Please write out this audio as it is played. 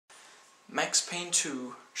Max Payne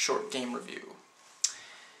 2 short game review.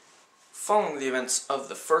 Following the events of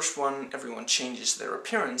the first one, everyone changes their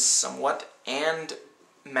appearance somewhat, and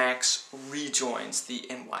Max rejoins the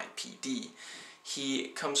NYPD. He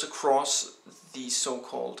comes across the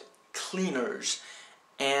so-called cleaners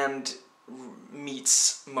and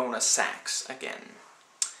meets Mona Sachs again.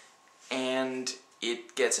 And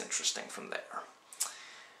it gets interesting from there.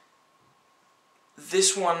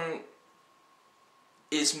 This one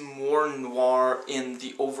is more noir in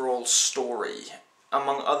the overall story.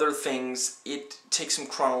 Among other things, it takes some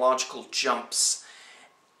chronological jumps,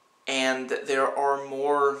 and there are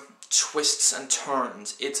more twists and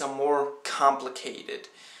turns. It's a more complicated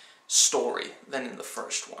story than in the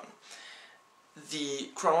first one. The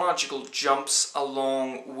chronological jumps,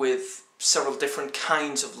 along with several different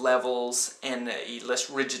kinds of levels and a less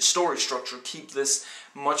rigid story structure, keep this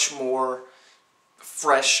much more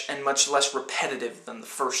fresh and much less repetitive than the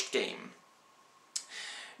first game.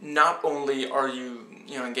 Not only are you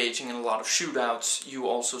engaging in a lot of shootouts, you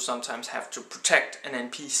also sometimes have to protect an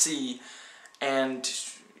NPC, and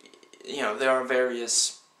there are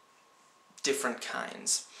various different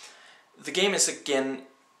kinds. The game is again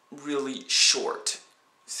really short,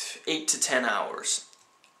 8 to 10 hours.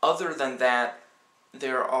 Other than that,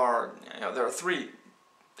 there are three,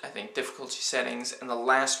 I think, difficulty settings, and the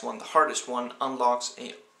last one, the hardest one, unlocks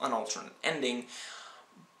an alternate ending.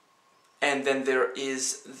 And then there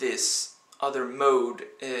is this other mode,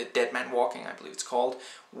 Dead Man Walking, I believe it's called,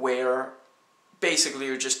 where basically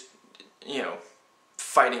you're just,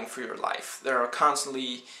 fighting for your life. There are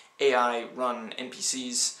constantly AI-run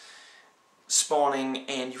NPCs spawning,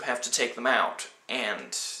 and you have to take them out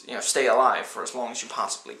and, stay alive for as long as you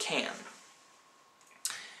possibly can.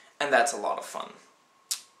 And that's a lot of fun.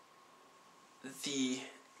 The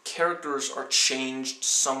characters are changed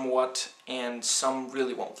somewhat, and some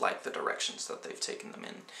really won't like the directions that they've taken them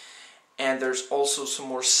in. And there's also some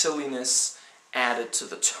more silliness added to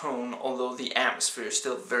the tone, although the atmosphere is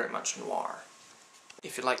still very much noir.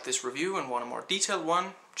 If you like this review and want a more detailed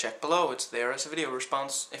one, check below, it's there as a video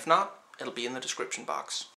response. If not, it'll be in the description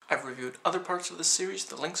box. I've reviewed other parts of this series,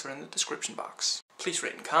 the links are in the description box. Please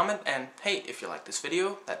rate and comment, and hey, if you like this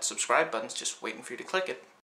video, that subscribe button's just waiting for you to click it.